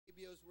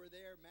Curtis were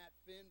there. Matt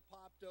Fenn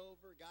popped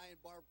over. Guy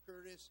and Barb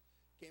Curtis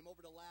came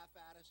over to laugh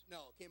at us.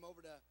 No, came over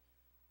to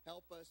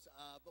help us.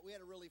 But we had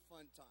a really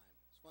fun time.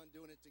 It's fun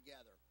doing it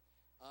together.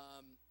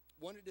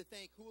 Wanted to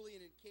thank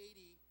Julian and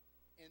Katie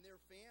and their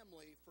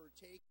family for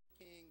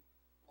taking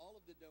all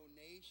of the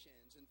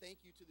donations. And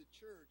thank you to the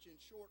church. In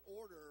short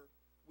order,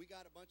 we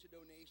got a bunch of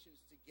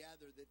donations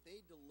together that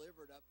they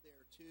delivered up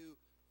there to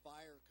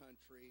Fire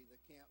Country,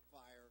 the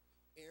campfire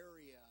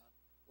area,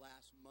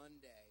 last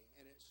Monday,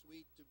 and it's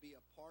sweet to be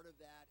a part of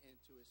that and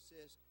to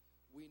assist.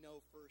 We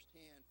know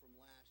firsthand from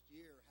last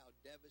year how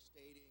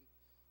devastating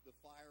the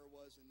fire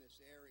was in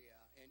this area,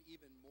 and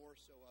even more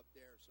so up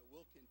there. So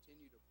we'll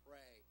continue to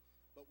pray,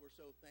 but we're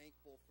so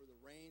thankful for the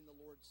rain the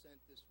Lord sent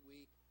this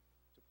week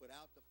to put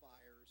out the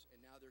fires, and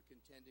now they're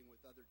contending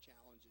with other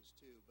challenges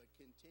too. But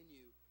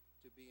continue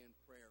to be in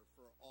prayer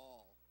for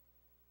all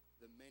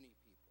the many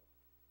people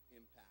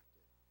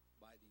impacted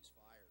by these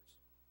fires.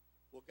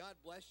 Well, God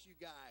bless you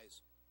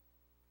guys.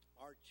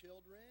 Our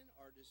children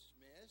are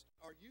dismissed.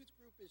 Our youth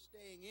group is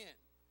staying in.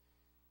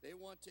 They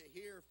want to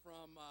hear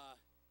from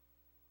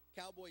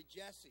Cowboy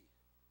Jesse.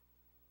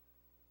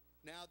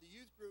 Now, the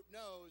youth group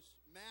knows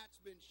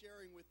Matt's been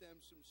sharing with them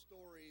some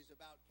stories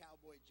about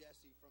Cowboy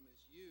Jesse from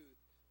his youth,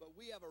 but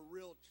we have a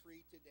real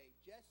treat today.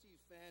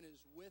 Jesse Fenn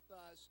is with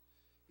us.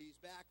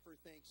 He's back for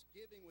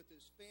Thanksgiving with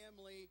his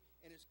family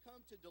and has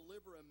come to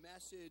deliver a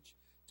message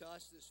to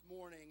us this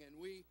morning. And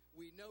we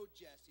know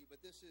Jesse,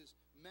 but this is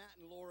Matt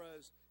and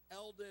Laura's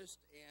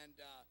eldest and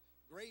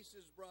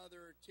Grace's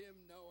brother, Tim,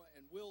 Noah,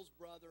 and Will's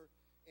brother,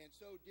 and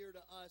so dear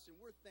to us. And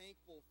we're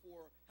thankful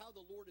for how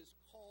the Lord has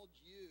called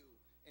you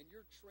and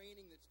your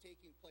training that's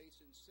taking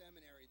place in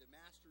seminary, the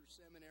Master's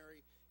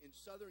Seminary in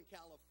Southern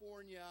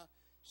California,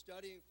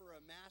 studying for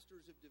a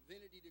Master's of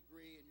Divinity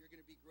degree, and you're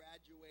going to be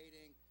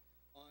graduating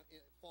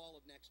in fall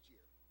of next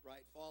year,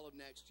 right? Fall of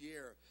next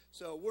year.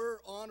 So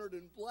we're honored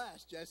and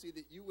blessed, Jesse,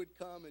 that you would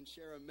come and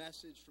share a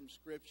message from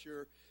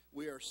Scripture.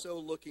 We are so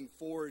looking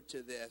forward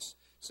to this.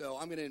 So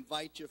I'm going to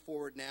invite you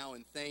forward now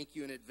and thank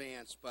you in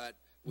advance. But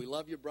we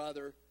love you,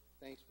 brother.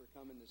 Thanks for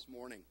coming this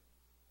morning.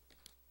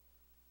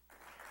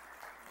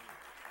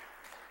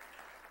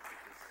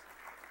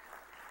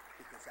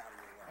 Get this out of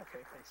your way.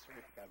 Okay, thanks,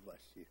 Jerry. God bless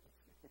you.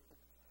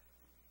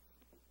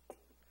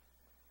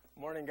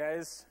 Morning,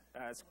 guys.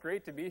 It's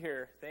great to be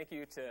here. Thank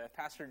you to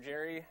Pastor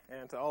Jerry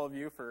and to all of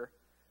you for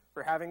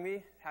having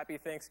me. Happy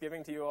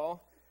Thanksgiving to you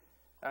all.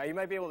 You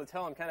might be able to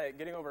tell I'm kind of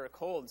getting over a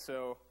cold,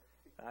 so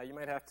you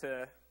might have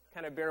to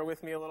kind of bear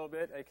with me a little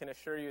bit. I can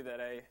assure you that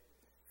I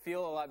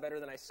feel a lot better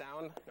than I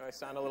sound. I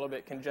sound a little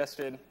bit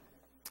congested.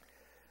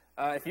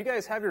 If you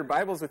guys have your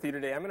Bibles with you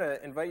today, I'm going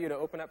to invite you to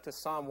open up to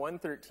Psalm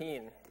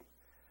 113.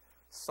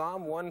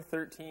 Psalm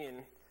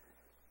 113.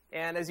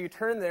 And as you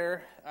turn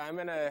there, I'm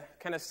going to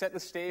kind of set the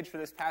stage for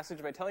this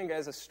passage by telling you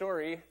guys a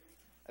story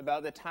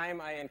about the time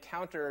I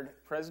encountered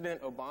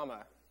President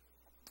Obama.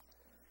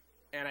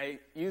 And I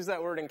use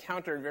that word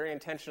encountered very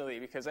intentionally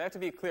because I have to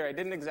be clear, I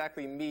didn't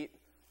exactly meet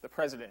the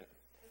president.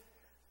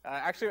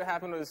 Actually, what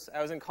happened was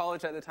I was in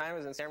college at the time. I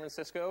was in San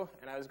Francisco,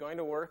 and I was going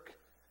to work.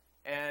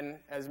 And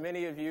as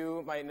many of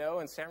you might know,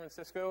 in San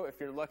Francisco, if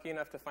you're lucky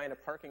enough to find a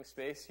parking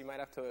space, you might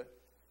have to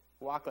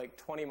walk like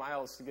 20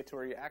 miles to get to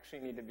where you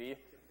actually need to be.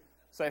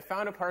 So I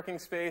found a parking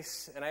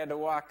space, and I had to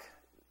walk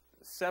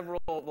several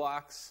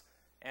blocks,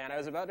 and I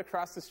was about to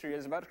cross the street. I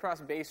was about to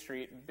cross Bay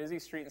Street, busy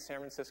street in San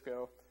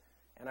Francisco,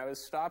 and I was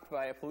stopped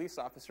by a police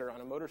officer on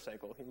a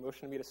motorcycle. He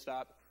motioned me to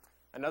stop.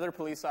 Another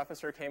police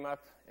officer came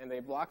up, and they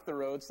blocked the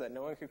road so that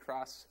no one could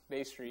cross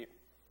Bay Street.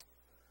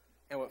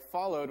 And what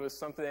followed was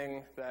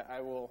something that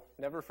I will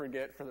never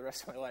forget for the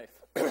rest of my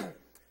life.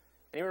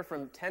 Anywhere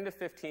from 10 to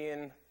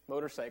 15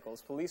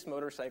 motorcycles, police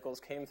motorcycles,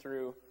 came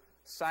through,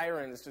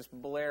 sirens just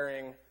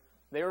blaring.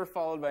 They were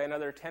followed by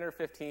another 10 or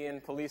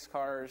 15 police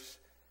cars,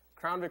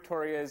 Crown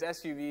Victorias,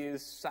 SUVs,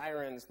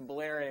 sirens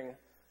blaring.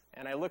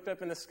 And I looked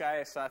up in the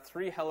sky, I saw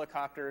 3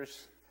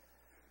 helicopters,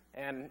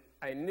 and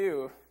I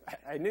knew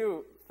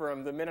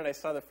from the minute I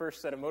saw the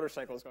first set of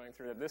motorcycles going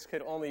through that this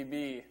could only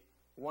be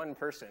one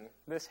person.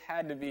 This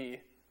had to be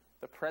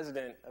the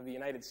President of the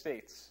United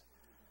States.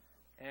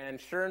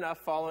 And sure enough,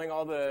 following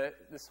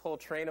this whole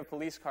train of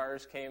police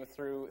cars came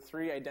through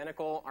 3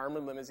 identical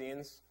armored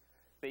limousines.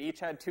 They each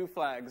had 2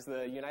 flags,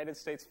 the United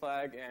States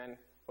flag and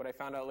what I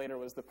found out later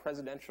was the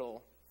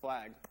presidential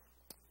flag.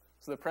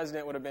 So the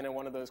president would have been in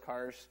one of those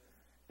cars.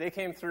 They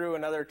came through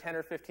another 10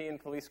 or 15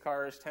 police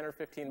cars, 10 or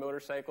 15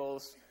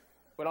 motorcycles,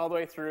 went all the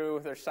way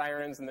through their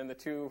sirens, and then the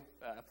 2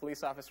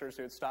 police officers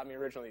who had stopped me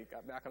originally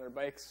got back on their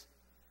bikes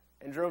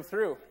and drove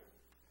through.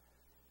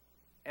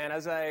 And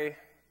as I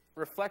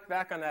reflect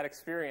back on that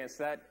experience,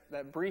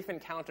 that brief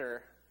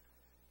encounter,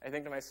 I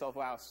think to myself,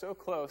 wow, so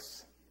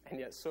close and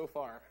yet so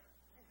far.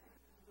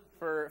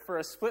 For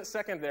a split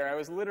second there, I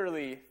was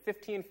literally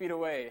 15 feet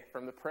away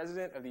from the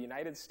President of the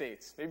United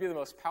States, maybe the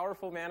most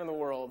powerful man in the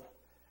world,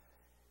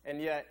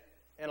 and yet,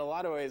 in a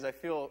lot of ways, I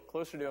feel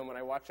closer to him when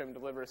I watch him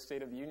deliver a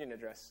State of the Union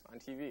address on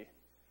TV,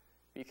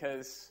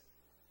 because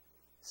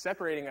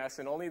separating us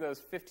in only those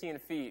 15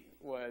 feet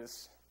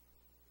was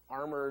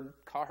armored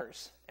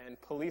cars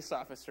and police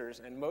officers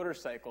and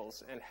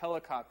motorcycles and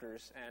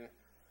helicopters and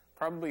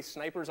probably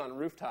snipers on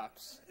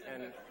rooftops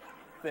and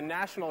the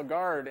National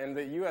Guard and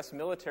the U.S.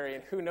 military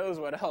and who knows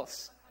what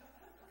else.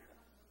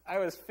 I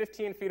was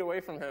 15 feet away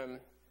from him,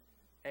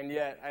 and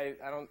yet I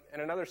don't,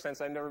 in another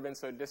sense, I've never been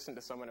so distant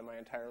to someone in my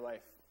entire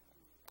life.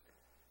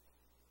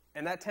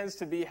 And that tends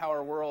to be how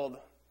our world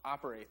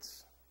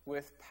operates.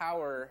 With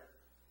power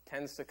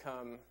tends to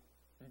come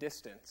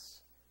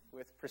distance.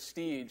 With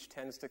prestige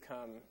tends to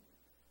come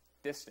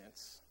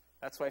distance.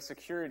 That's why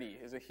security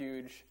is a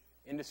huge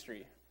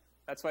industry.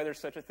 That's why there's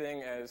such a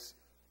thing as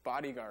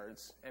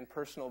bodyguards and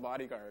personal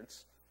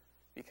bodyguards,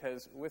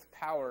 because with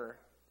power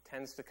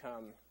tends to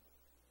come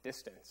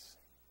distance.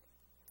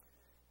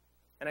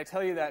 And I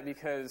tell you that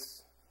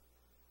because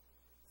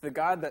the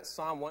God that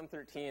Psalm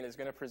 113 is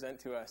going to present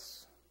to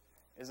us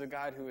is a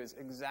God who is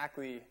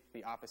exactly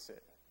the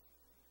opposite.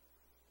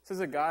 This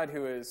is a God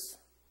who is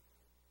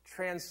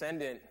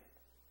transcendent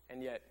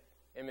and yet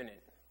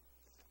immanent.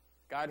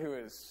 God who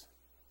is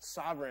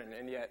sovereign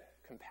and yet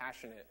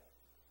compassionate.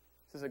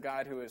 This is a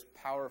God who is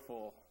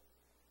powerful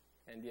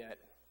and yet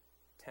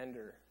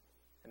tender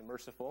and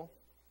merciful.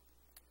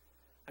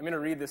 I'm going to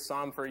read this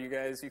psalm for you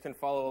guys. You can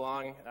follow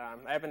along.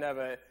 I happen to have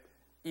a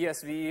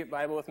ESV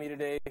Bible with me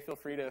today. Feel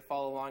free to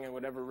follow along in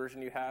whatever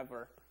version you have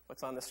or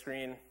what's on the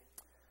screen.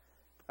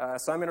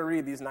 So I'm going to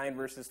read these 9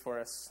 verses for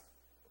us.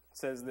 It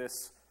says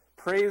this: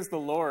 Praise the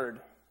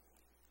Lord.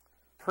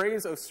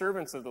 Praise, O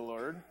servants of the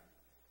Lord.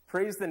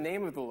 Praise the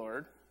name of the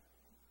Lord.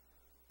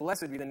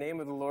 Blessed be the name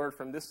of the Lord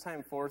from this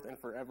time forth and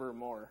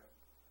forevermore.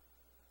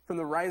 From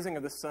the rising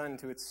of the sun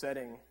to its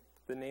setting,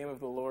 the name of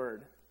the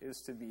Lord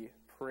is to be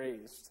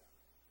praised.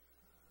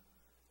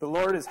 The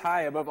Lord is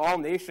high above all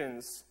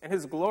nations, and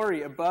his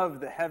glory above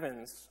the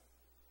heavens.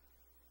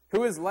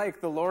 Who is like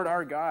the Lord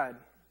our God,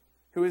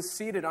 who is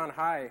seated on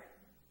high,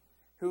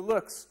 who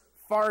looks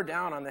far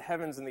down on the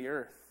heavens and the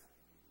earth?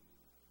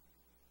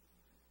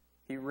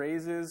 He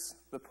raises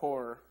the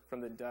poor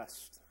from the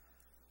dust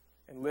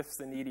and lifts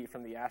the needy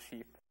from the ash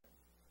heap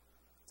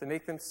to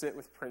make them sit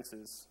with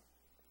princes,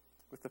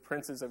 with the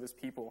princes of his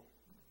people.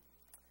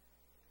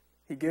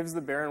 He gives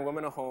the barren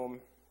woman a home,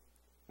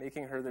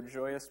 making her the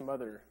joyous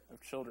mother of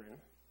children.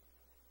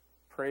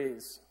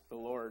 Praise the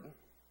Lord.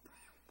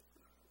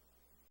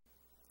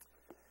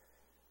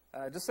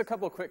 Just a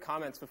couple of quick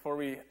comments before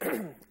we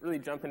really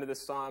jump into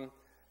this psalm.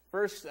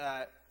 First,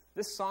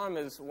 this psalm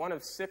is one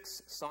of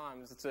 6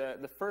 psalms. It's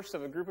the first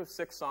of a group of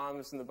 6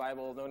 psalms in the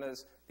Bible known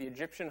as the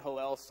Egyptian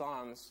Hallel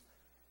Psalms.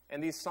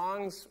 And these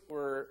songs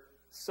were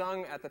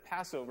sung at the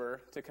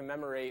Passover to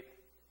commemorate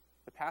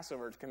the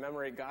Passover, to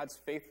commemorate God's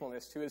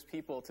faithfulness to his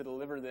people to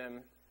deliver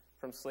them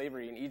from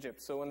slavery in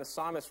Egypt. So when the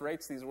psalmist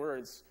writes these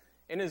words,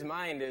 in his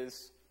mind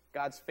is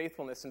God's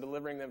faithfulness in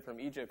delivering them from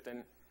Egypt.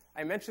 And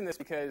I mention this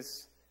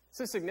because this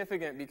is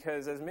significant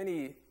because, as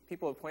many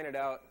people have pointed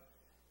out,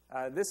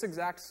 this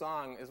exact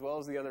song, as well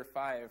as the other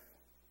 5,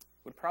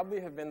 would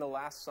probably have been the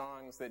last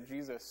songs that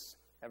Jesus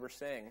ever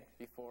sang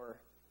before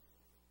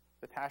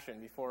the Passion,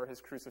 before his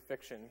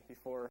crucifixion,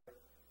 before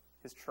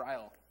his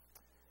trial.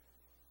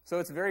 So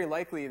it's very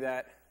likely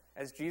that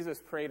as Jesus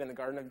prayed in the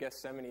Garden of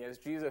Gethsemane, as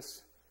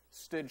Jesus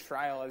stood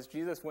trial, as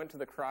Jesus went to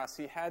the cross,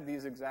 he had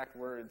these exact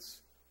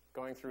words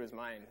going through his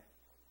mind.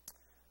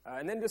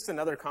 And then just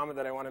another comment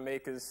that I want to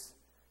make is,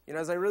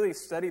 as I really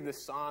studied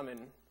this psalm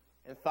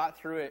and thought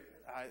through it,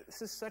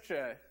 this is such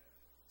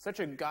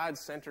a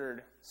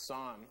God-centered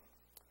psalm.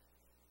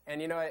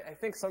 And, I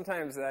think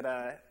sometimes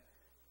that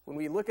when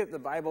we look at the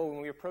Bible,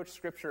 when we approach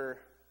Scripture,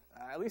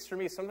 at least for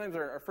me, sometimes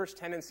our first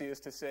tendency is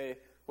to say,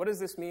 what does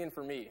this mean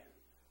for me?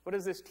 What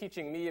is this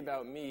teaching me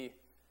about me?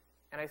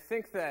 And I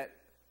think that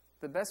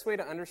the best way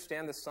to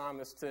understand the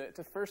psalm is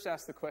to first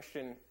ask the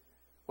question,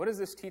 what is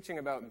this teaching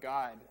about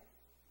God?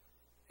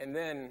 And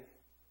then,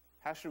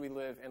 how should we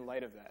live in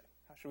light of that?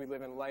 How should we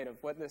live in light of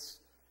what this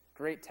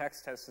great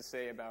text has to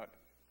say about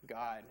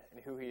God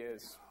and who he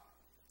is?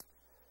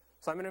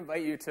 So I'm going to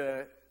invite you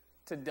to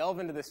delve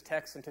into this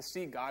text and to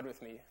see God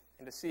with me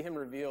and to see him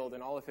revealed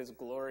in all of his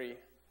glory.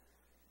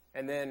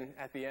 And then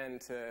at the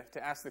end to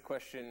ask the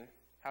question,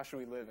 how should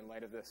we live in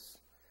light of this?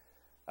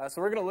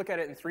 So we're going to look at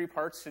it in 3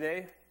 parts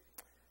today.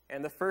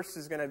 And the first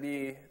is going to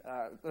be,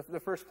 the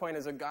first point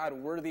is a God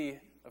worthy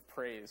of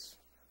praise.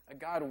 A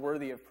God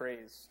worthy of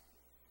praise.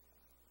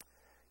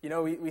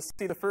 We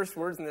see the first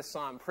words in this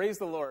psalm, praise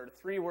the Lord.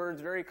 3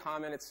 words, very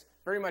common. It's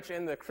very much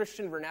in the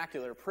Christian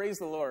vernacular. Praise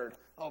the Lord.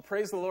 Oh,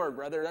 praise the Lord,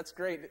 brother. That's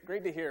great.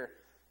 Great to hear.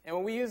 And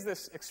when we use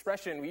this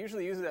expression, we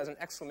usually use it as an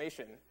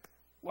exclamation.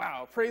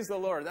 Wow, praise the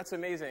Lord. That's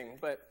amazing.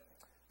 But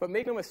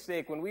make no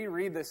mistake, when we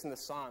read this in the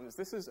Psalms,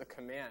 this is a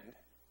command.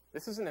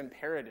 This is an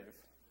imperative.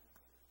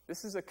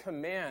 This is a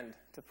command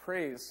to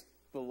praise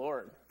the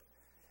Lord.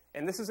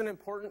 And this is an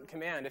important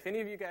command. If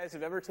any of you guys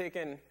have ever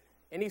taken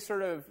any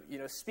sort of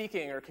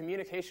speaking or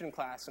communication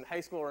class in high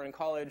school or in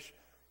college,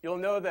 you'll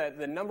know that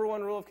the number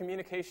 1 rule of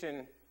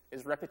communication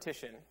is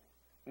repetition.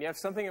 When you have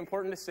something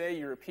important to say,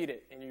 you repeat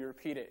it, and you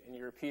repeat it, and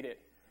you repeat it.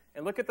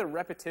 And look at the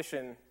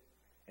repetition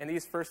in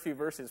these first few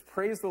verses.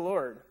 Praise the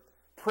Lord.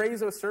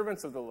 Praise, O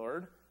servants of the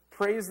Lord.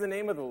 Praise the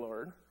name of the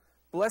Lord.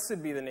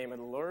 Blessed be the name of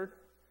the Lord.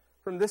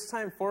 From this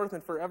time forth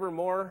and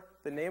forevermore,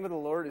 the name of the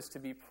Lord is to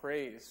be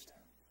praised.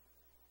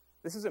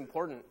 This is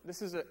important.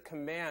 This is a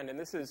command, and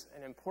this is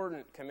an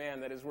important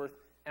command that is worth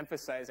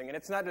emphasizing. And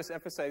it's not just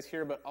emphasized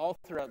here, but all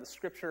throughout the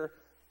Scripture,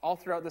 all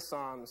throughout the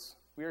Psalms,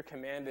 we are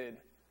commanded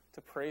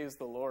to praise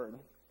the Lord.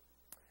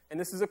 And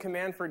this is a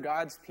command for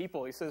God's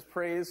people. He says,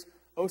 praise,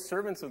 O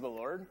servants of the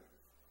Lord.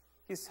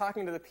 He's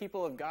talking to the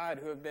people of God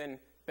who have been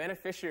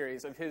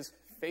beneficiaries of his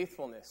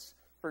faithfulness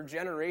for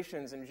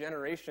generations and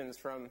generations,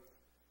 from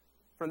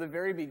the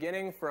very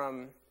beginning,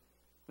 from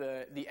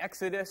the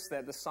Exodus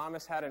that the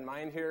psalmist had in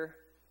mind here,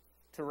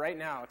 to right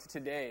now, to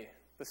today,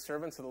 the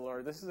servants of the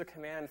Lord. This is a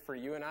command for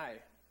you and I,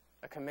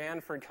 a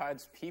command for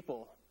God's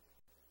people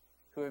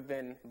who have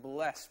been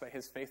blessed by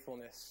his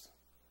faithfulness,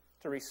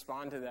 to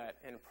respond to that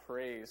in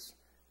praise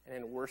and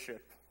in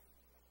worship.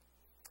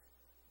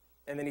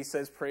 And then he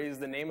says, praise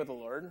the name of the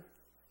Lord.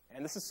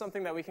 And this is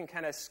something that we can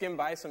kind of skim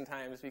by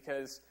sometimes,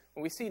 because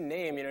when we see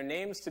name,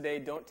 names today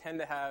don't tend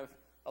to have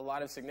a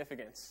lot of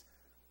significance.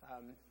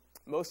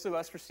 Most of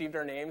us received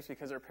our names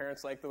because our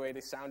parents liked the way they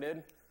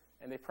sounded,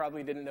 and they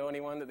probably didn't know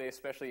anyone that they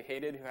especially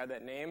hated who had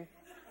that name.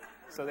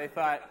 So they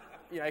thought,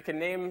 I can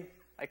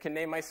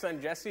name my son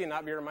Jesse and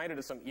not be reminded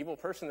of some evil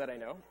person that I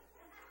know.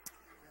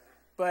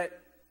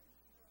 But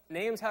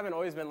names haven't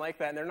always been like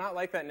that, and they're not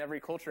like that in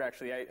every culture,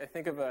 actually. I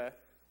think of a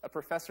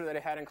professor that I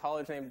had in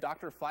college named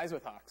Dr.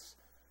 Flies-with-Hawks.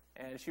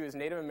 And she was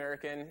Native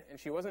American, and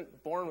she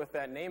wasn't born with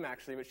that name,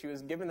 actually, but she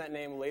was given that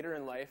name later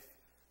in life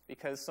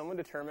because someone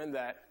determined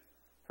that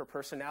her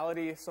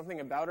personality, something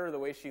about her, the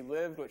way she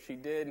lived, what she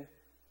did,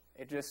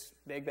 it just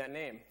begged that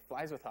name,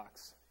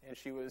 Flies-with-Hawks. And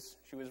she was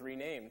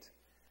renamed.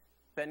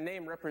 That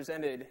name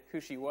represented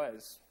who she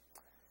was.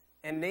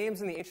 And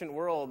names in the ancient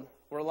world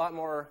were a lot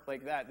more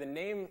like that. The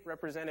name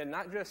represented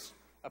not just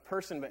a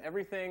person, but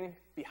everything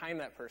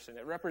behind that person.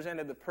 It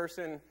represented the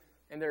person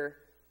and their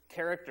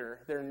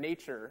character, their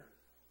nature,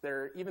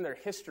 even their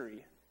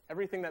history,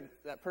 everything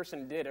that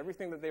person did,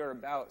 everything that they were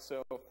about.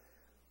 So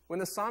when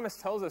the psalmist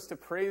tells us to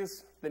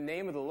praise the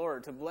name of the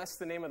Lord, to bless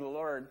the name of the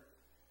Lord,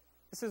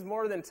 this is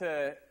more than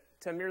to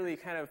merely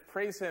kind of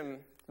praise him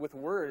with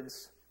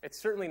words. It's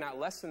certainly not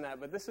less than that,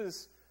 but this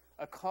is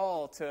a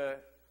call to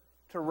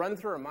run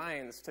through our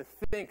minds, to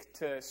think,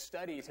 to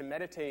study, to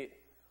meditate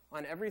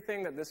on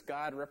everything that this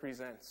God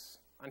represents,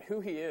 on who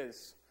he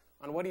is,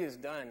 on what he has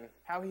done,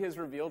 how he has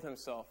revealed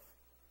himself.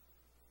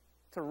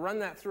 To run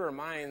that through our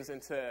minds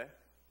and to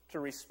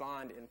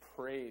respond in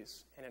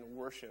praise and in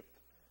worship.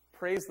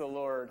 Praise the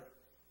Lord.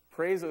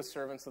 Praise those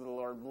servants of the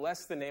Lord.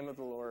 Bless the name of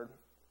the Lord.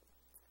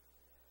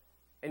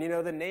 And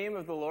the name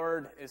of the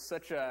Lord is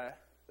such a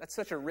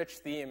rich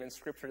theme in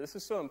Scripture. This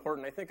is so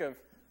important. I think of,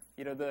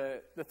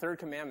 the third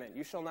commandment.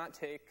 You shall not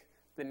take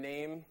the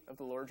name of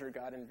the Lord your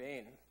God in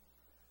vain.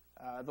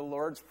 The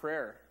Lord's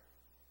Prayer.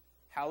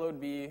 Hallowed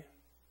be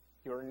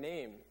your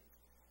name.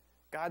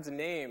 God's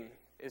name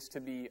is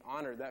to be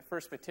honored. That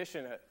first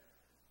petition,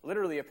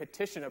 literally a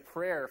petition, a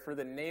prayer for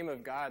the name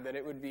of God, that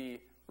it would be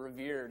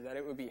revered, that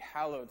it would be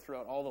hallowed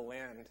throughout all the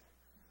land.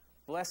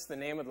 Bless the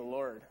name of the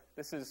Lord.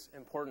 This is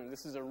important.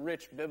 This is a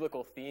rich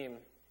biblical theme.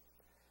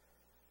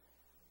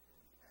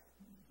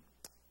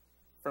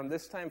 From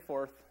this time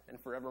forth and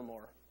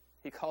forevermore,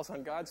 he calls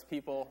on God's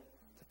people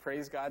to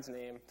praise God's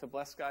name, to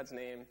bless God's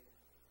name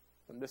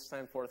from this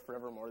time forth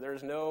forevermore. There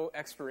is no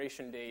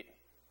expiration date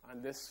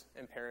on this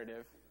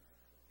imperative.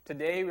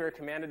 Today we are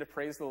commanded to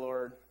praise the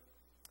Lord.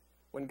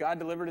 When God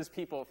delivered his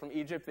people from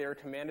Egypt, they were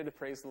commanded to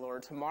praise the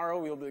Lord. Tomorrow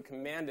we will be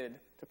commanded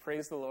to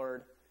praise the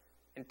Lord.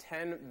 In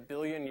 10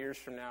 billion years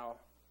from now,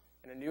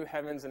 in a new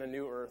heavens and a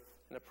new earth,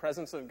 in the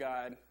presence of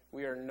God,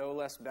 we are no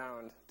less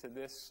bound to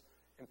this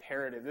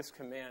imperative, this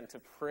command to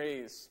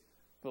praise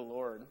the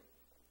Lord.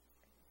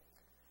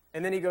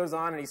 And then he goes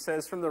on and he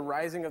says, from the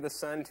rising of the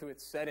sun to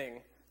its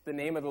setting, the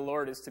name of the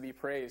Lord is to be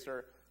praised.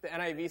 Or the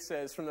NIV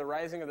says, from the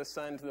rising of the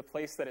sun to the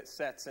place that it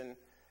sets. And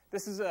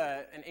this is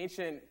an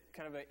ancient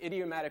kind of an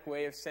idiomatic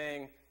way of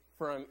saying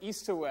from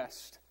east to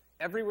west,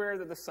 everywhere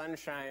that the sun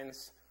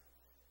shines,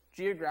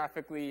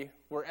 geographically,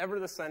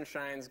 wherever the sun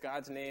shines,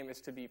 God's name is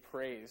to be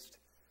praised.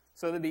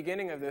 So at the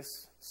beginning of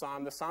this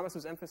psalm, the psalmist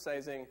was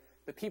emphasizing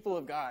the people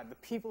of God. The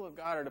people of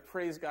God are to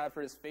praise God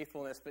for his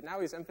faithfulness, but now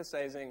he's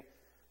emphasizing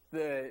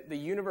the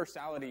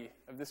universality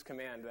of this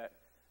command, that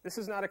this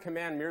is not a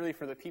command merely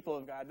for the people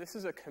of God. This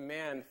is a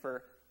command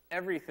for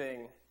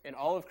everything in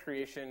all of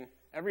creation.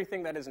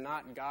 Everything that is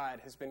not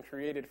God has been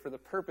created for the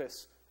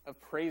purpose of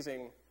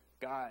praising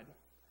God.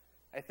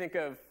 I think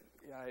of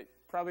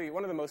probably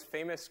one of the most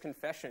famous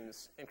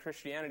confessions in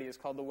Christianity is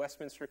called the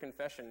Westminster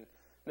Confession. In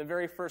the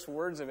very first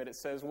words of it, it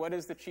says, what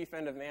is the chief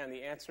end of man?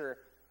 The answer,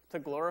 to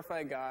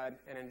glorify God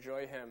and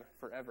enjoy him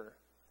forever.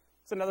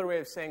 It's another way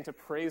of saying to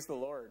praise the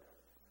Lord.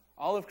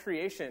 All of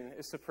creation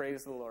is to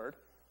praise the Lord.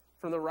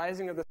 From the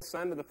rising of the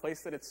sun to the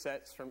place that it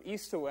sets, from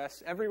east to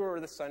west, everywhere where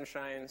the sun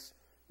shines,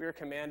 we are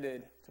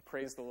commanded to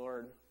praise the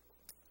Lord.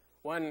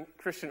 One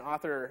Christian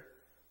author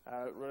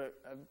wrote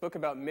a book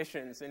about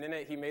missions, and in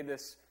it he made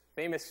this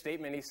famous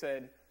statement. He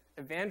said,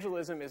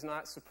 evangelism is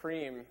not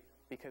supreme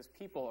because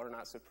people are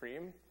not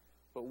supreme,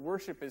 but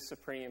worship is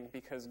supreme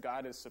because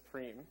God is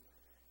supreme.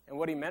 And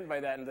what he meant by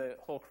that, and the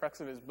whole crux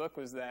of his book,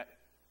 was that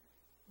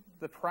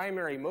the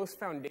primary, most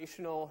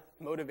foundational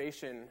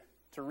motivation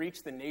to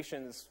reach the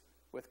nations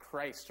with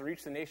Christ, to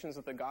reach the nations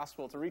with the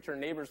gospel, to reach our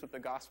neighbors with the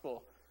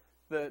gospel,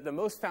 the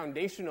most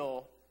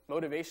foundational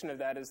motivation of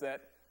that is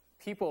that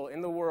people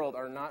in the world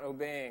are not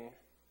obeying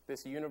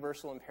this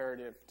universal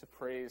imperative to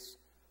praise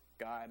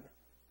God,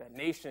 that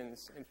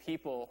nations and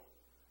people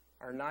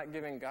are not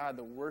giving God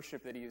the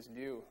worship that he is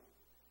due.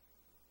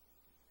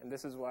 And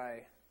this is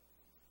why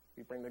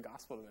we bring the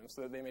gospel to them,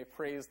 so that they may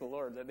praise the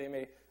Lord, that they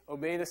may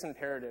obey this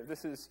imperative.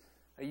 This is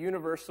a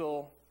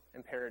universal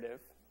imperative.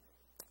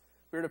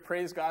 We're to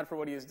praise God for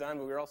what he has done,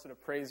 but we're also to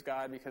praise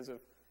God because of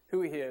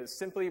who he is.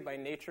 Simply by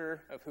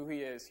nature of who he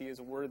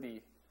is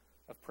worthy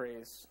of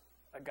praise,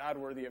 a God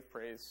worthy of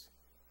praise.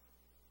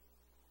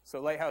 So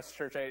Lighthouse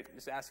Church, I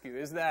just ask you,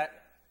 is that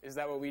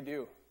what we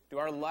do? Do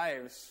our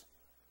lives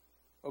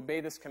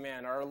obey this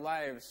command? Are our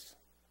lives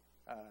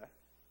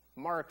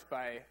marked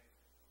by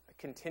a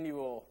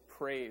continual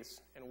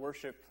praise and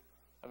worship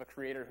of a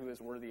Creator who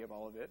is worthy of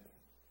all of it?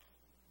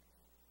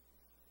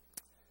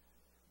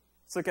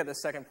 Let's look at the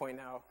second point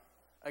now.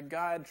 A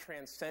God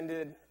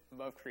transcended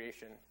above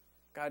creation.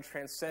 God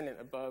transcendent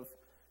above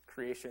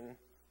creation.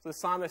 So the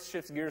psalmist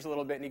shifts gears a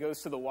little bit and he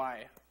goes to the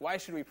why. Why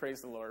should we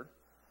praise the Lord?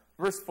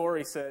 Verse 4,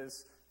 he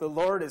says, the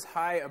Lord is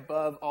high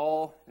above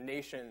all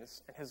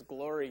nations, and his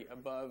glory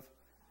above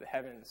the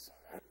heavens.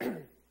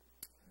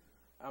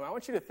 I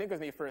want you to think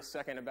with me for a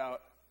second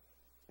about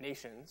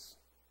nations.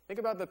 Think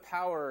about the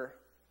power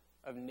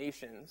of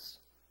nations.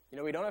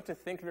 We don't have to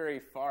think very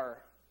far.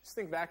 Just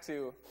think back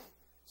to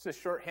just a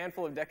short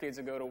handful of decades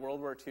ago to World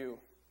War II.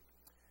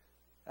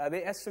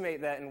 They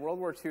estimate that in World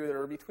War II there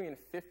were between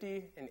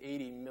 50 and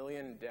 80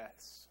 million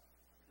deaths.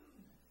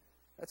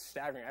 That's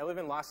staggering. I live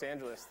in Los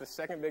Angeles, the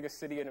second biggest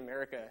city in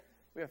America.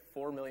 We have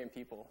 4 million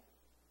people.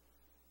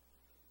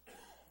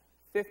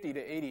 50 to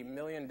 80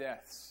 million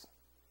deaths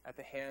at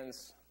the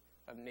hands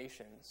of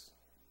nations.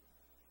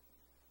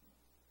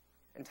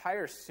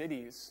 Entire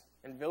cities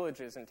and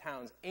villages and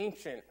towns,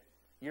 ancient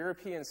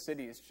European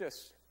cities,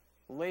 just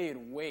laid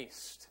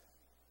waste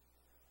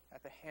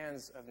at the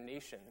hands of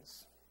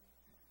nations.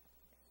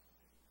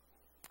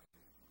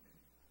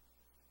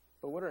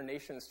 But what are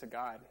nations to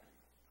God?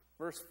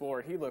 Verse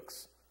 4, he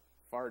looks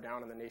far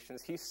down on the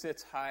nations. He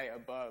sits high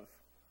above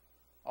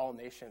all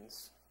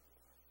nations.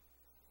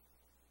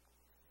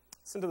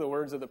 Listen to the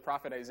words of the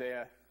prophet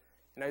Isaiah.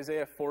 In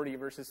Isaiah 40,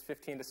 verses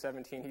 15 to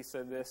 17, he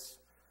said this,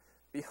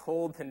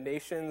 behold, the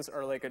nations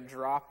are like a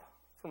drop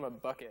from a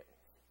bucket,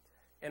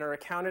 and are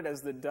accounted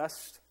as the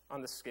dust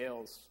on the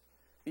scales.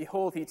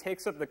 Behold, he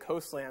takes up the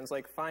coastlands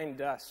like fine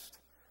dust.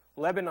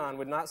 Lebanon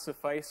would not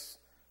suffice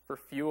for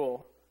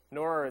fuel,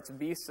 nor are its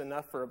beasts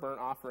enough for a burnt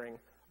offering.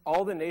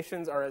 All the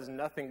nations are as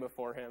nothing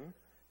before him.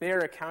 They are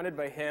accounted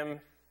by him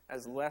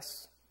as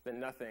less than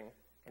nothing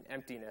and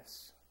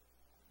emptiness.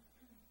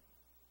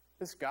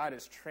 This God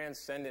is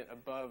transcendent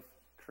above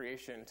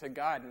creation. To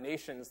God,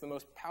 nations, the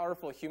most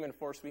powerful human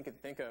force we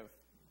could think of.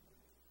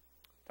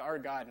 To our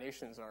God,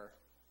 nations are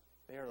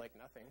like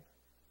nothing.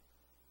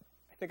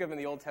 I think of in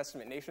the Old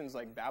Testament nations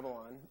like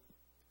Babylon.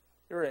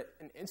 They were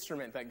an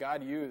instrument that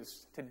God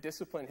used to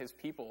discipline his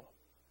people.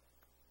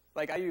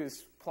 Like I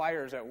use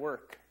pliers at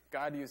work,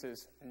 God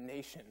uses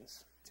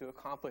nations to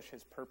accomplish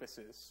his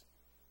purposes.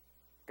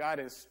 God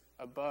is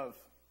above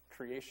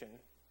creation.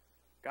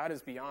 God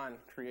is beyond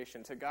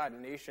creation. To God,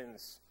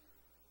 nations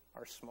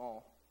are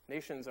small.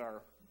 Nations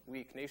are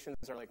weak. Nations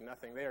are like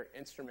nothing. They are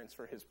instruments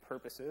for his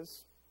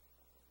purposes.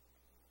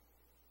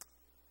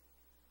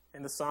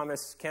 And the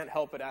psalmist can't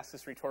help but ask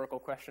this rhetorical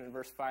question in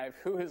verse 5,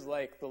 who is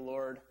like the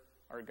Lord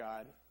our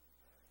God?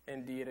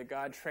 Indeed, a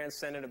God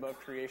transcendent above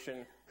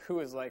creation.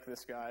 Who is like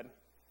this God?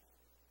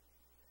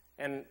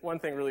 And one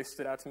thing really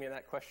stood out to me in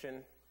that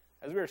question.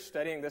 As we were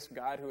studying this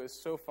God who is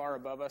so far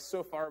above us,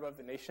 so far above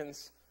the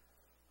nations,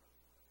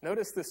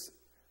 notice this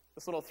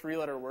little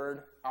 3-letter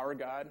word, our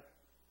God.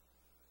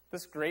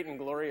 This great and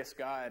glorious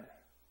God,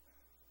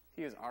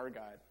 he is our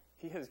God.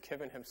 He has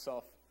given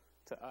himself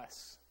to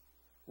us.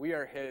 We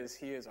are his,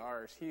 he is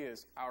ours. He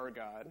is our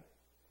God.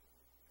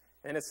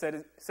 And it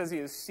says he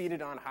is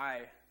seated on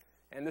high.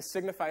 And this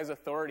signifies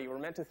authority. We're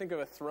meant to think of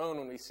a throne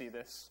when we see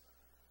this.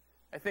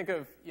 I think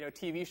of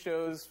TV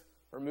shows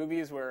or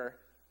movies where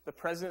the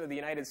president of the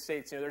United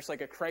States, there's like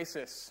a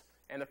crisis,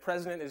 and the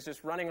president is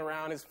just running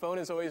around. His phone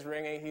is always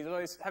ringing. He's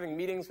always having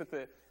meetings with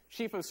the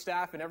chief of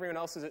staff and everyone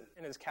else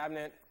in his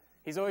cabinet.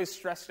 He's always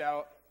stressed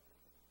out.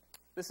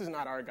 This is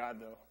not our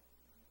God, though.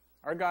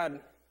 Our God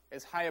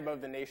is high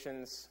above the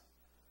nations,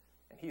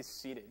 and he is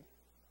seated.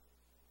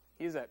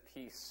 He is at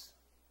peace.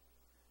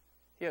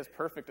 He has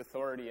perfect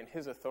authority, and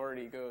his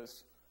authority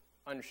goes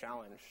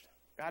unchallenged.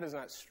 God is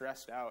not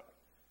stressed out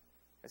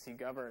as he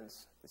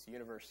governs this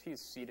universe. He is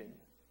seated.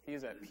 He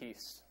is at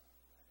peace.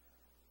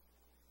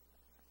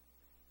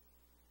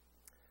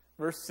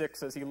 Verse 6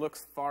 says he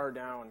looks far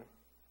down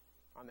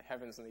on the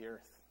heavens and the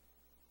earth.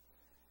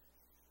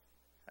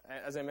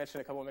 As I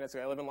mentioned a couple of minutes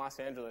ago, I live in Los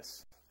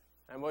Angeles.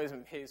 I'm always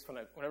amazed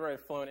whenever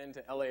I've flown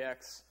into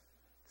LAX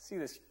to see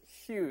this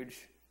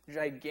huge,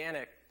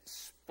 gigantic,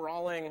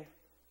 sprawling,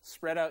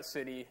 spread out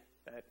city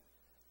that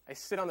I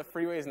sit on the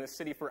freeways in the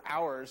city for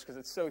hours because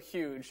it's so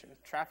huge and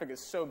traffic is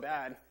so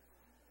bad,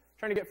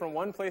 trying to get from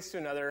one place to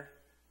another.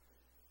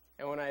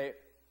 And when I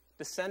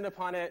descend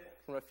upon it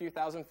from a few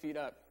thousand feet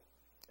up,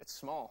 it's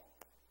small.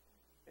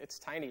 It's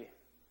tiny.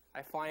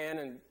 I fly in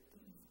and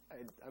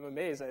I'm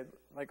amazed. I'm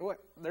like, what?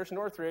 There's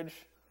Northridge.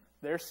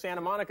 There's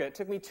Santa Monica. It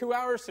took me 2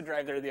 hours to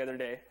drive there the other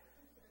day.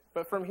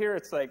 But from here,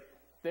 it's like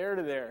there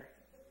to there.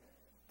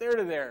 There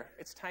to there.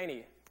 It's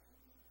tiny.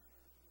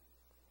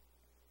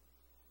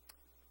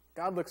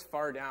 God looks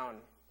far down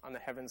on the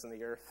heavens and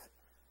the earth.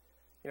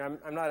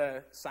 I'm not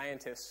a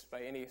scientist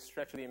by any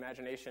stretch of the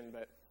imagination,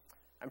 but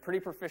I'm pretty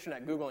proficient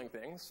at Googling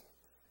things.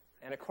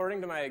 And according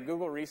to my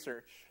Google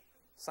research,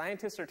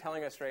 scientists are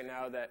telling us right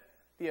now that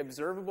the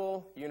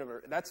observable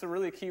universe, that's a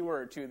really key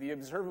word too, the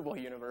observable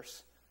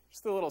universe,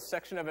 just the little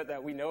section of it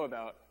that we know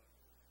about.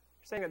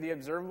 They're saying that the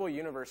observable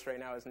universe right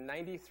now is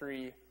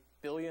 93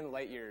 billion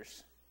light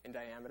years in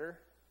diameter.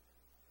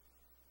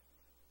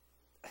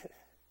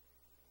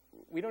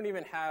 We don't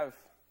even have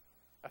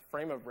a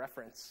frame of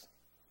reference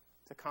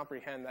to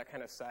comprehend that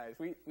kind of size.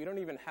 We don't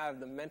even have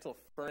the mental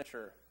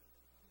furniture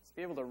to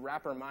be able to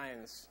wrap our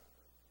minds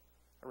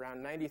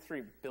around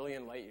 93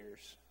 billion light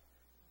years.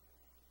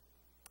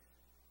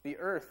 The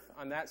earth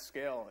on that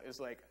scale is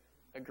like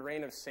a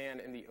grain of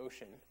sand in the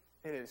ocean.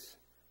 It is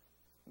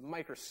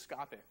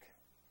microscopic.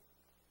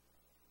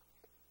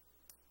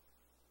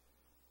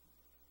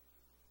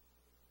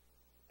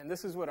 And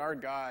this is what our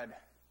God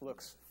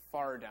looks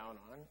far down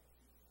on.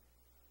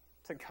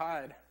 To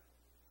God,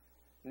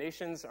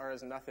 nations are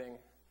as nothing.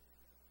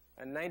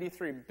 A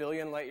 93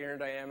 billion light year in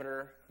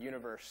diameter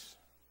universe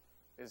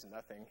is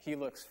nothing. He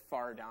looks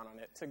far down on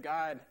it. To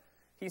God,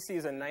 he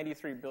sees a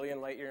 93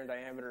 billion light year in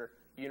diameter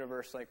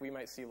universe like we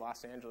might see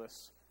Los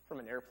Angeles from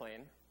an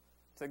airplane.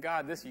 To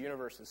God, this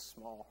universe is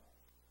small.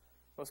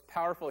 Most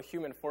powerful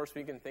human force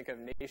we can think of,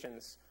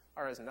 nations,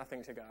 are as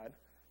nothing to God.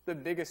 The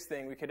biggest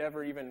thing we could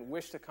ever even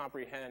wish to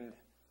comprehend,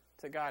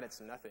 to God, it's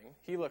nothing.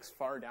 He looks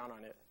far down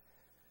on it.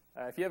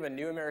 If you have a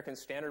New American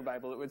Standard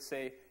Bible, it would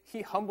say,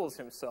 he humbles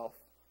himself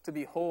to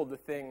behold the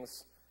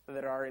things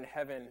that are in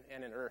heaven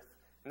and in earth.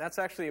 And that's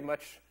actually a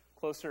much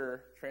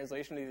closer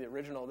translation to the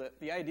original.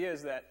 The idea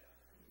is that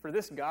for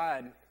this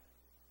God,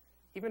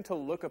 even to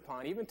look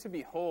upon, even to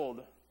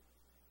behold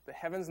the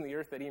heavens and the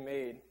earth that he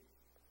made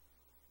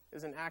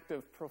is an act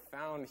of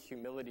profound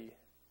humility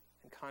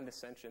and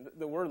condescension.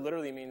 The word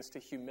literally means to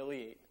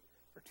humiliate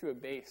or to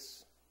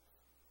abase.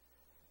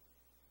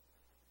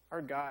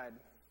 Our God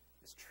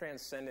is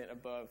transcendent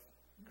above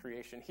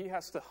creation. He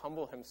has to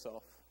humble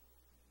himself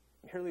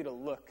merely to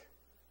look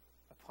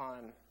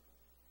upon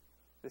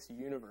this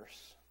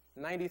universe.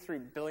 93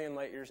 billion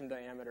light years in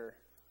diameter.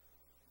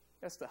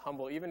 He has to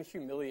humble, even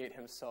humiliate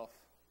himself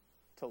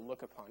to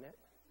look upon it.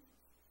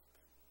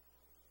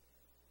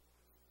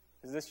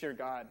 Is this your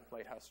God,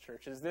 Lighthouse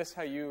Church? Is this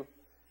how you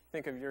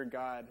think of your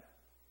God?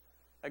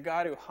 A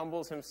God who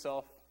humbles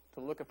himself to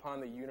look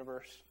upon the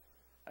universe.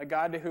 A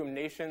God to whom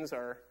nations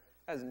are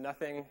as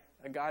nothing.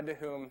 A God to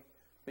whom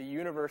the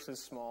universe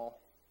is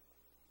small.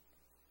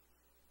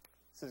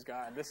 This is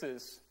God. This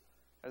is,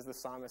 as the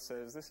psalmist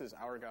says, this is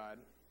our God.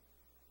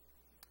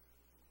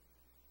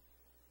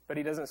 But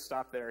he doesn't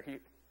stop there.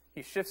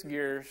 He shifts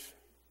gears.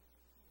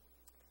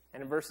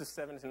 And in verses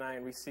 7 to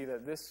 9, we see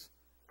that this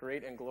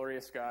great and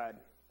glorious God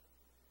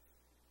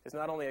is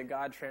not only a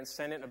God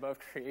transcendent above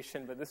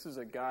creation, but this is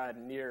a God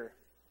near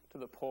to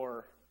the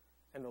poor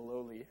and the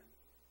lowly.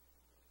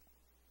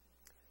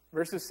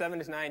 Verses 7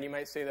 to 9, you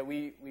might say that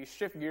we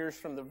shift gears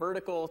from the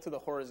vertical to the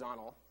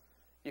horizontal.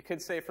 You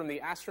could say from the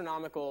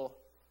astronomical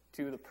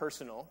to the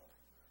personal.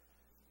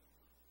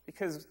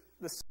 Because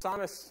the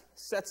psalmist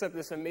sets up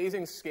this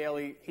amazing scale.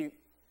 He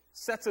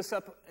sets us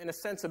up, in a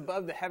sense,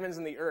 above the heavens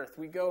and the earth.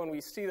 We go and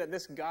we see that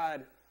this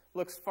God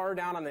looks far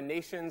down on the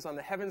nations, on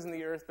the heavens and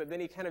the earth, but then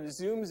he kind of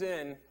zooms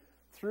in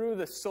through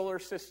the solar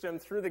system,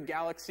 through the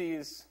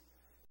galaxies,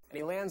 and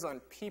he lands on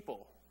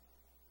people.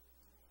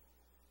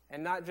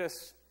 And not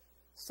just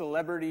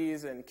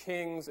celebrities and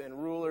kings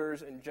and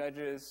rulers and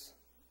judges,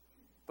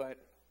 but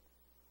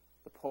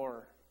the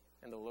poor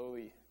and the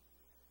lowly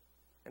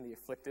and the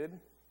afflicted.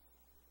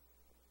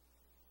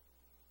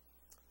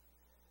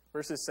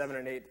 Verses 7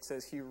 and 8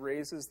 says, he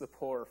raises the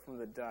poor from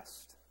the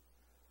dust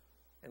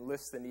and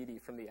lifts the needy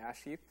from the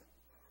ash heap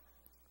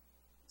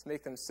to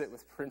make them sit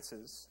with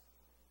princes,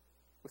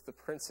 with the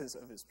princes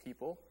of his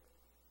people.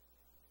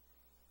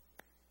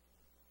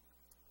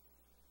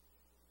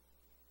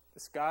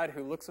 This God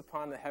who looks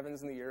upon the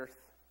heavens and the earth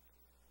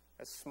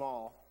as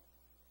small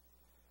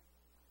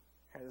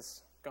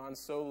has gone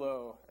so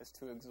low as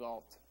to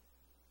exalt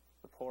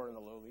the poor and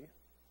the lowly.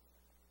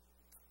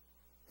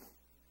 I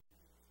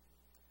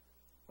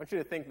want you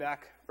to think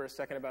back for a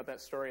second about that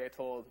story I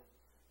told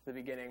at the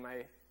beginning,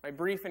 my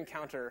brief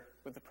encounter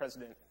with the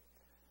president.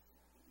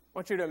 I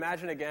want you to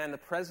imagine again the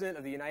president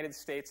of the United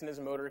States in his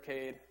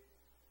motorcade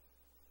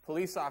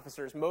police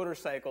officers,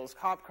 motorcycles,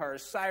 cop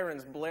cars,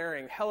 sirens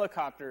blaring,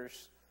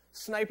 helicopters,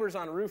 snipers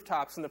on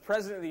rooftops, and the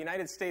President of the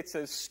United States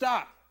says,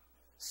 stop!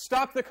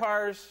 Stop the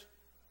cars!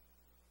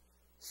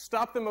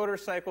 Stop the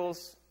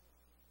motorcycles!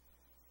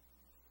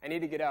 I need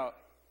to get out.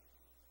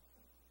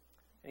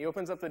 And he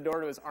opens up the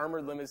door to his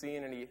armored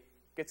limousine, and he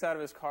gets out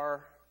of his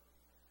car,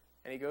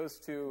 and he goes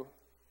to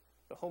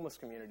the homeless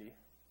community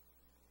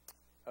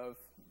of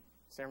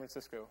San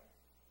Francisco.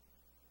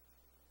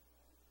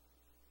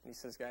 And he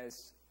says,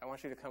 guys, I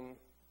want you to come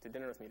to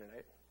dinner with me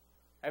tonight.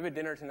 I have a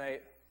dinner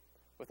tonight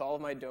with all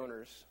of my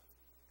donors.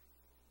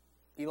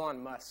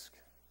 Elon Musk,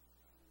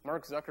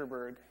 Mark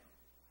Zuckerberg,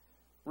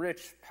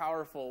 rich,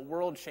 powerful,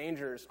 world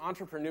changers,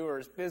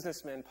 entrepreneurs,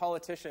 businessmen,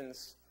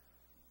 politicians.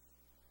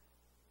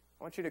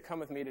 I want you to come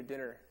with me to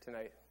dinner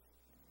tonight.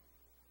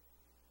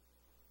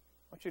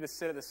 I want you to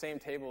sit at the same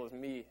table as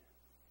me,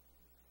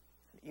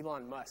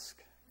 Elon Musk,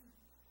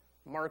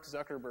 Mark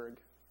Zuckerberg.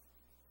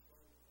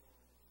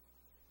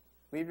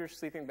 Leave your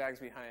sleeping bags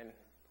behind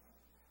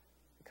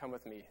and come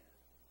with me.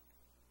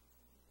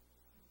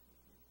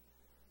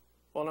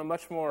 Well, on a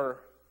much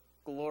more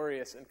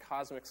glorious and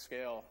cosmic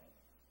scale,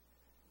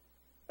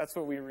 that's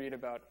what we read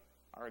about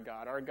our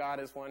God. Our God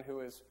is one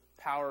who is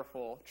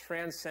powerful,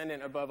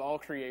 transcendent above all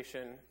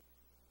creation,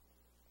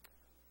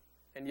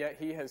 and yet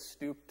he has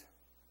stooped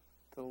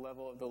to the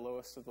level of the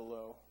lowest of the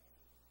low.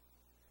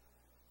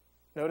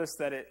 Notice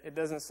that it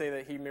doesn't say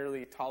that he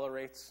merely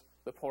tolerates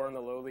the poor and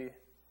the lowly.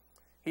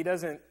 He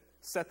doesn't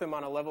set them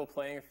on a level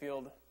playing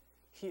field.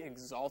 He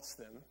exalts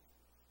them.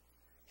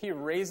 He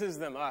raises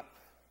them up.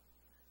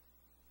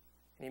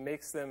 And he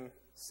makes them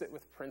sit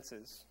with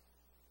princes,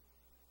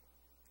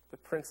 the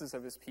princes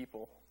of his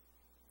people.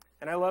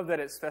 And I love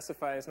that it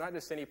specifies not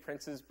just any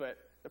princes, but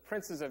the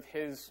princes of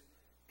his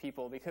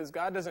people, because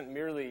God doesn't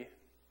merely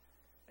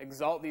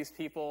exalt these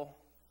people,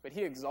 but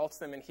he exalts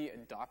them and he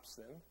adopts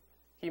them.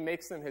 He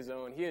makes them his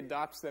own. He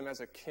adopts them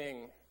as a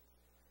king,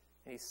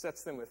 and he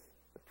sets them with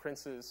the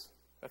princes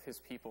of his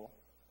people.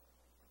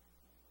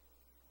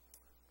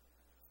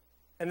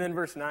 And then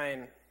verse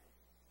 9,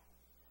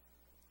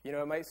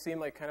 it might seem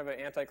like kind of an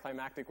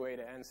anticlimactic way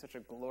to end such a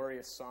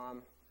glorious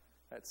psalm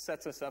that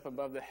sets us up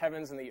above the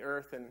heavens and the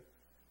earth and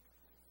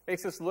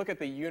makes us look at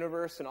the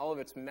universe and all of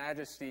its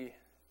majesty.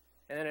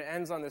 And then it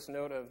ends on this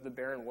note of the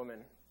barren woman.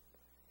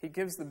 He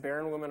gives the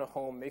barren woman a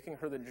home, making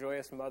her the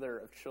joyous mother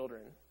of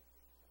children.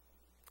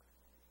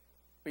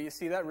 But you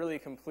see, that really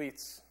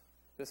completes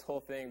this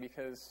whole thing,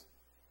 because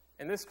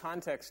in this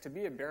context, to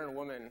be a barren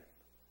woman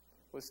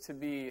was to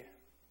be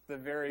the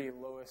very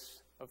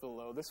lowest of the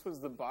low. This was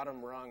the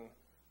bottom rung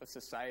of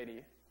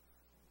society.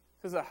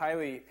 This is a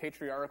highly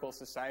patriarchal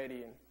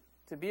society, and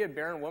to be a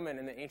barren woman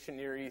in the ancient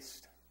Near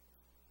East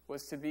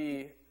was to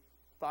be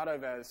thought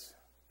of as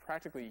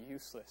practically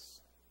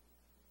useless.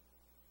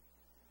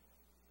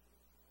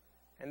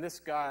 And this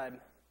God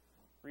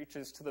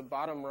reaches to the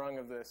bottom rung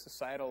of the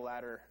societal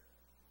ladder,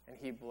 and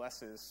he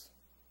blesses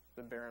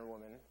the barren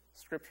woman.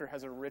 Scripture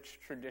has a rich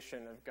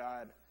tradition of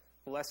God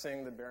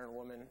blessing the barren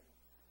woman.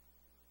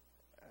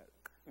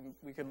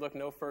 We could look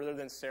no further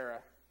than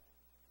Sarah,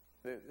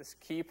 this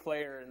key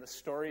player in the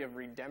story of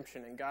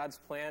redemption and God's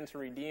plan to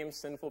redeem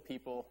sinful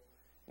people.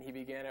 And he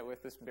began it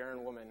with this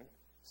barren woman,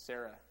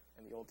 Sarah,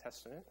 in the Old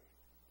Testament.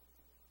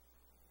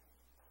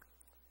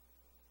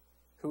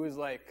 Who is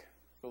like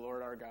the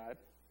Lord our God?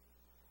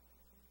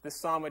 This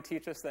psalm would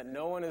teach us that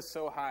no one is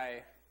so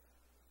high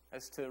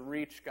as to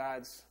reach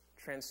God's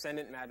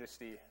transcendent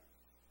majesty,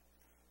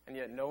 and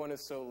yet no one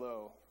is so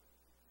low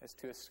as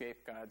to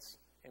escape God's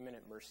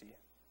imminent mercy.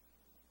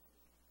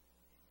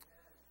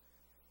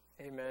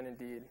 Amen,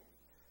 indeed.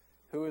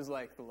 Who is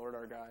like the Lord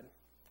our God?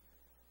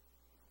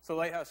 So,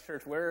 Lighthouse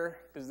Church, where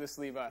does this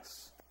leave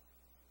us?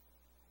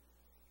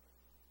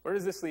 Where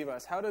does this leave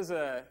us? How does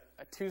a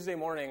Tuesday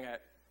morning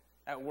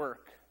at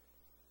work,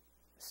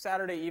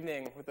 Saturday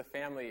evening with the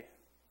family,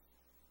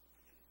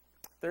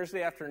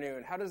 Thursday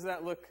afternoon, how does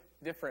that look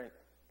different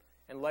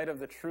in light of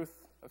the truth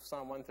of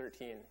Psalm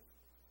 113?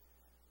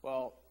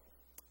 Well,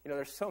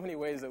 there's so many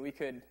ways that we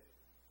could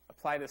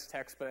apply this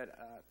text, but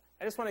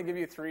I just want to give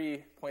you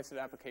 3 points of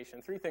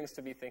application, 3 things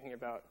to be thinking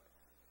about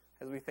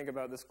as we think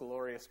about this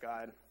glorious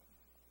God.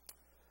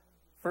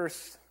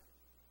 First,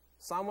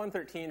 Psalm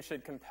 113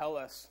 should compel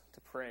us to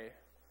pray.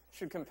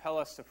 Should compel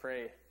us to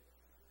pray.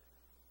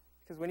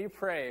 Because when you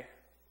pray,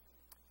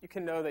 you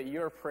can know that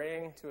you're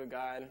praying to a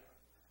God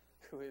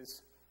who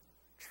is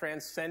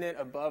transcendent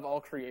above all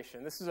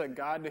creation. This is a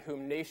God to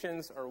whom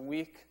nations are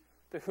weak,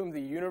 to whom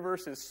the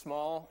universe is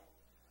small,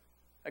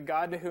 a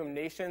God to whom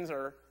nations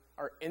are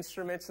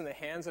instruments in the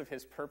hands of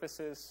his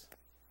purposes.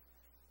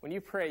 When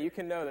you pray, you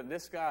can know that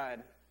this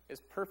God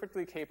is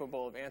perfectly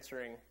capable of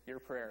answering your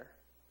prayer.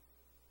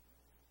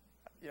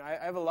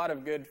 I have a lot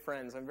of good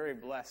friends. I'm very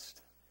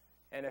blessed.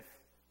 And if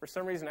for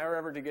some reason I were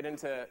ever to get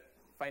into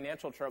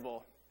financial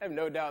trouble, I have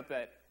no doubt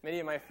that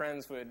many of my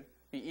friends would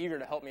be eager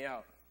to help me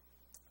out.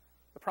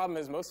 The problem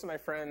is most of my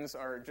friends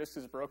are just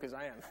as broke as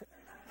I am.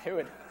 They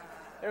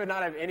would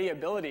not have any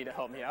ability to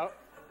help me out.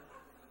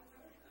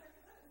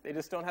 They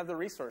just don't have the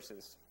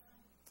resources.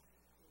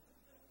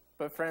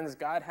 But friends,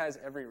 God has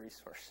every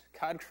resource.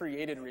 God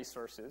created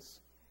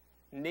resources.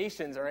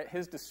 Nations are at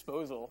his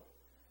disposal.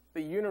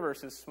 The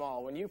universe is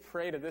small. When you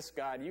pray to this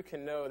God, you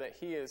can know that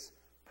he is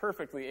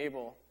perfectly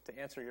able to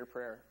answer your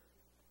prayer.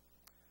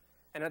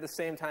 And at the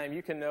same time,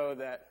 you can know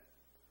that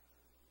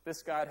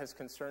this God has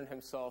concerned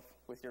himself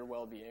with your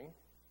well-being.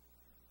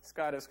 This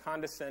God has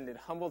condescended,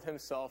 humbled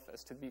himself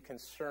as to be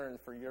concerned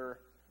for your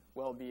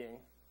well-being.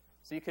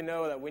 So you can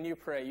know that when you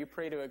pray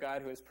to a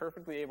God who is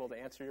perfectly able to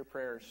answer your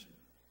prayers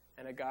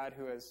and a God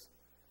who has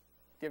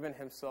given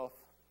himself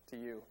to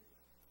you.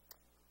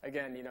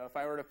 Again, if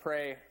I were to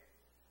pray,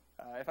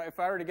 if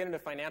I were to get into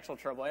financial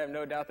trouble, I have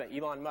no doubt that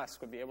Elon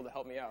Musk would be able to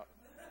help me out.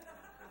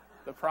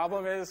 The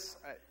problem is,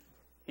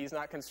 he's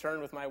not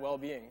concerned with my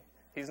well-being.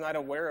 He's not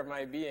aware of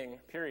my being,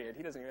 period.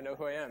 He doesn't even know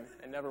who I am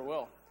and never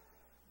will.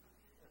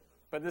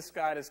 But this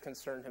God has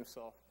concerned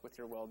himself with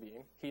your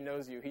well-being. He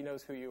knows you. He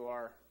knows who you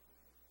are.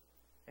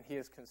 And he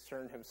has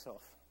concerned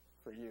himself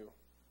for you.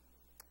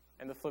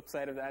 And the flip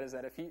side of that is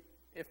that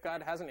if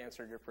God hasn't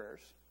answered your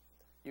prayers,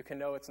 you can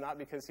know it's not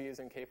because he is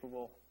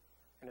incapable,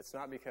 and it's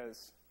not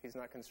because he's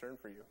not concerned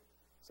for you.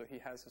 So he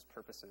has his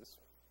purposes.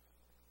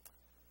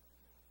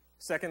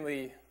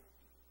 Secondly,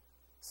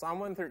 Psalm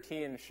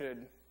 113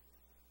 should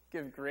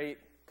give great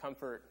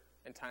comfort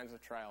in times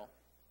of trial.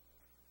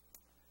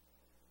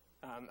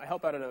 I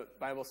help out at a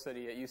Bible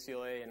study at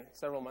UCLA, and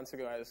several months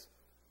ago I was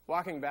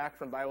walking back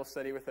from Bible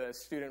study with a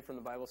student from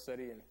the Bible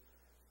study, and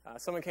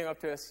someone came up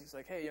to us. He's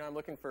like, hey, I'm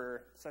looking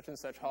for such and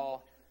such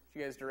hall. If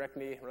you guys direct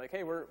me. We're like,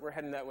 hey, we're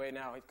heading that way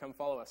now. Come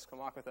follow us. Come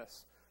walk with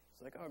us.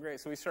 It's like, oh, great.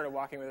 So we started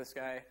walking with this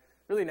guy.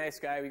 Really nice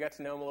guy. We got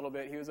to know him a little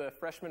bit. He was a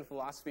freshman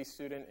philosophy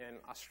student in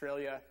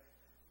Australia.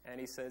 And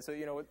he said, so,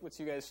 what's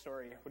you guys'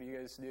 story? What do you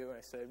guys do? And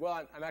I said,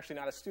 well, I'm actually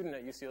not a student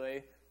at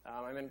UCLA.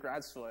 I'm in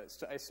grad school.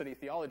 I study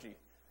theology.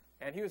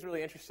 And he was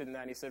really interested in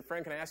that. And he said,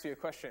 Frank, can I ask you a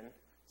question? I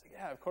was like,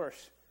 yeah, of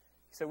course.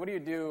 He said, what do you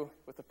do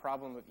with the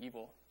problem of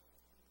evil?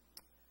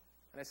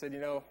 And I said,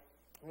 I'm going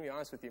to be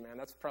honest with you, man.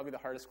 That's probably the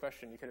hardest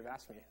question you could have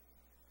asked me.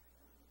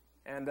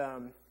 And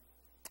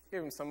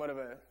gave him somewhat of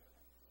a,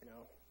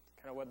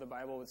 kind of what the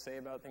Bible would say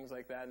about things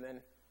like that. And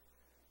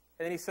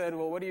then he said,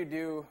 well, what do you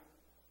do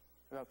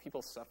about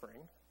people suffering?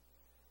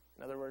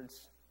 In other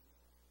words,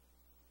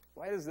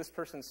 why does this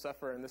person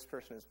suffer and this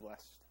person is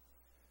blessed?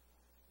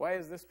 Why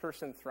is this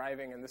person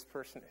thriving and this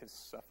person is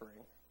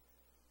suffering?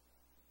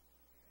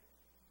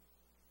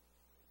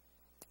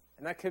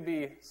 And that could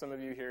be some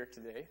of you here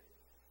today.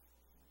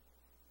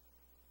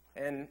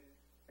 And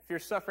if you're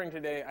suffering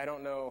today, I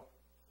don't know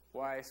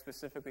why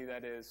specifically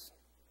that is.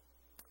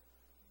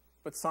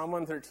 But Psalm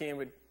 113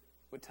 would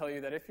tell you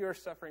that if you are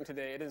suffering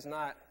today, it is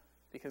not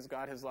because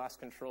God has lost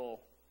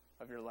control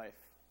of your life.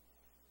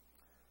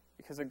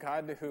 Because a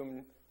God to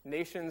whom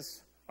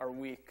nations are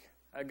weak,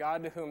 a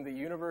God to whom the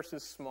universe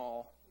is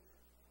small,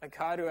 a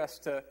God who has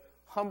to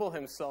humble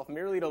himself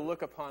merely to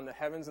look upon the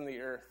heavens and the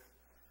earth,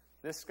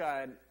 this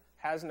God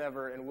has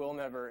never and will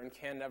never and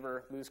can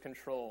never lose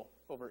control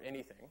over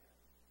anything.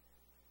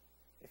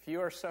 If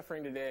you are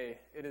suffering today,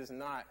 it is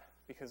not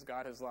because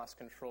God has lost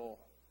control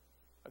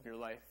of your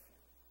life.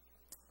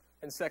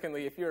 And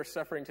secondly, if you are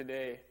suffering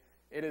today,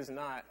 it is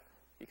not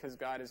because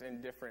God is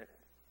indifferent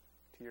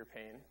to your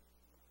pain.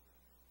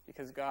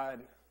 Because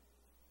God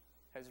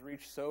has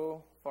reached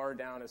so far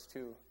down as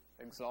to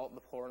exalt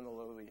the poor and the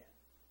lowly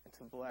and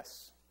to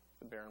bless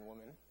the barren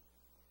woman.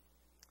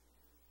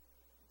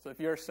 So if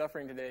you are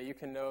suffering today, you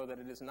can know that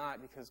it is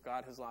not because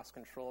God has lost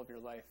control of your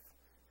life,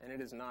 and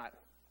it is not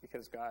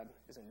because God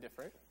is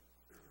indifferent.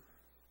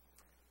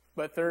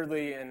 But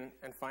thirdly and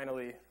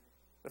finally,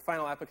 the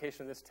final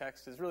application of this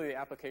text is really the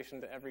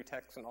application to every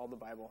text in all the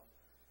Bible.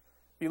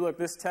 If you look,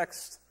 this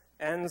text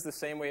ends the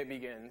same way it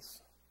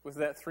begins, with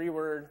that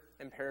three-word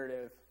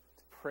imperative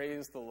to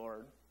praise the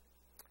Lord.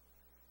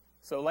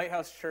 So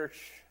Lighthouse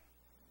Church,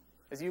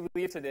 as you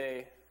leave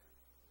today,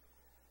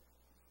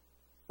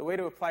 the way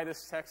to apply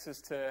this text is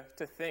to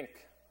think,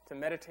 to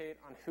meditate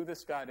on who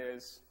this God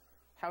is,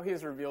 how he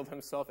has revealed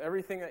himself,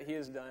 everything that he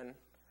has done,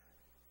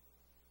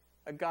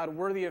 a God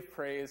worthy of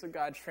praise, a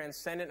God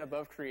transcendent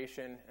above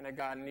creation, and a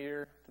God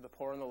near to the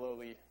poor and the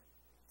lowly,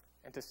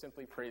 and to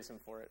simply praise him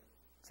for it,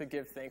 to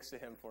give thanks to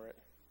him for it,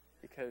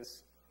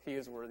 because he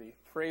is worthy.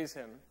 Praise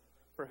him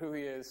for who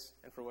he is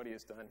and for what he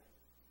has done.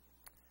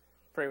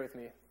 Pray with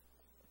me.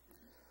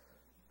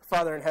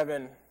 Father in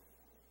heaven,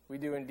 we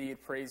do indeed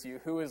praise you.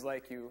 Who is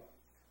like you,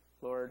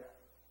 Lord?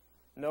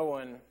 No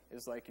one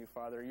is like you,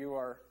 Father. You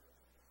are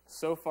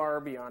so far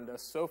beyond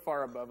us, so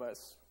far above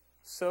us,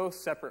 so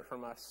separate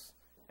from us,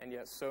 and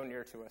yet so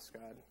near to us,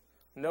 God.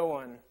 No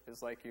one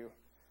is like you.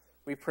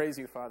 We praise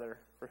you, Father,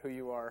 for who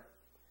you are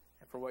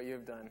and for what you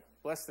have done.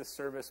 Bless this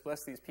service.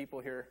 Bless these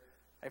people here.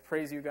 I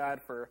praise you, God,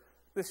 for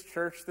this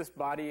church, this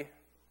body.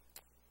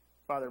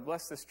 Father,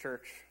 bless this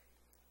church,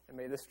 and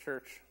may this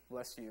church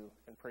bless you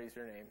and praise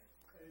your name.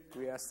 Amen.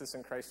 We ask this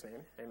in Christ's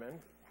name. Amen.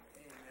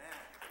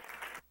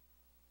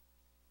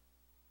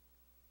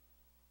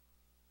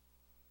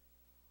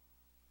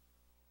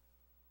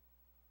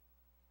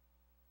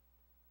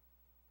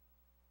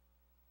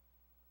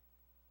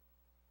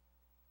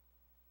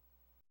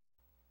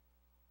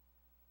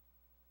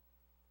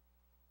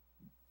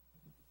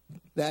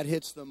 that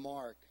hits the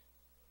mark.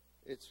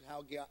 It's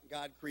how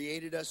God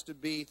created us to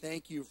be.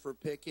 Thank you for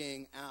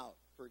picking out,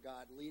 for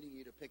God leading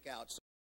you to pick out